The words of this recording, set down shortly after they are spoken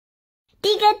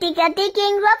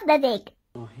Digging RobotDigg.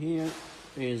 So here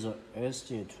is a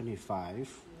SJ25,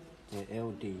 the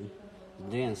LD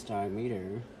lens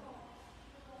diameter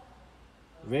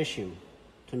ratio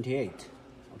 28.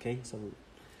 Okay, so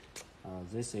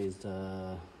this is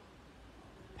the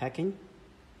packing.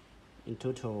 In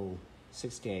total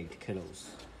 68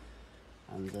 kilos,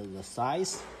 and the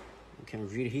size you can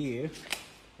read here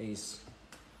is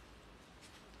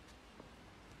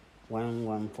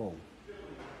 114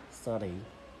 30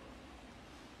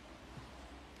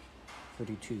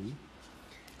 32.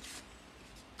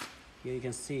 Here you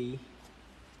can see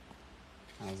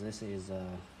this is a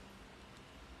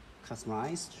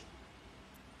customized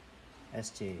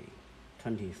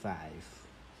SJ25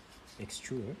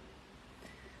 extruder.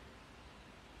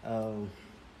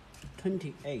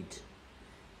 28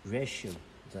 ratio,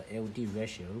 the LD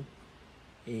ratio,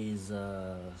 is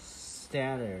a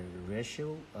standard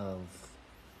ratio of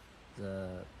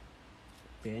the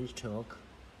bench top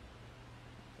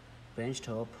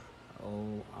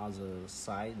or other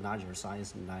size, larger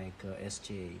size like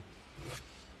SJ45,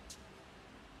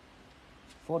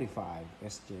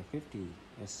 SJ50,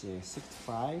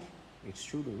 SJ65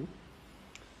 extruder.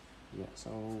 Yeah,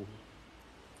 so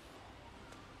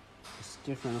it's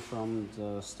different from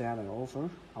the standard offer.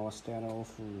 Our standard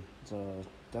offer, the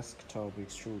desktop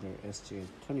extruder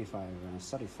SJ25 and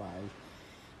 35.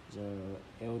 The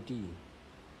LD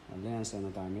lens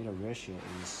and diameter ratio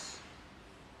is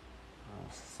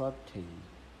 13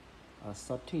 or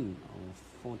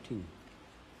 14.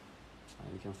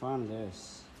 You can find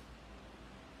this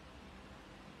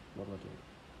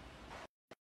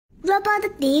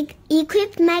RobotDigg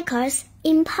equip makers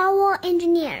empower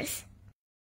engineers.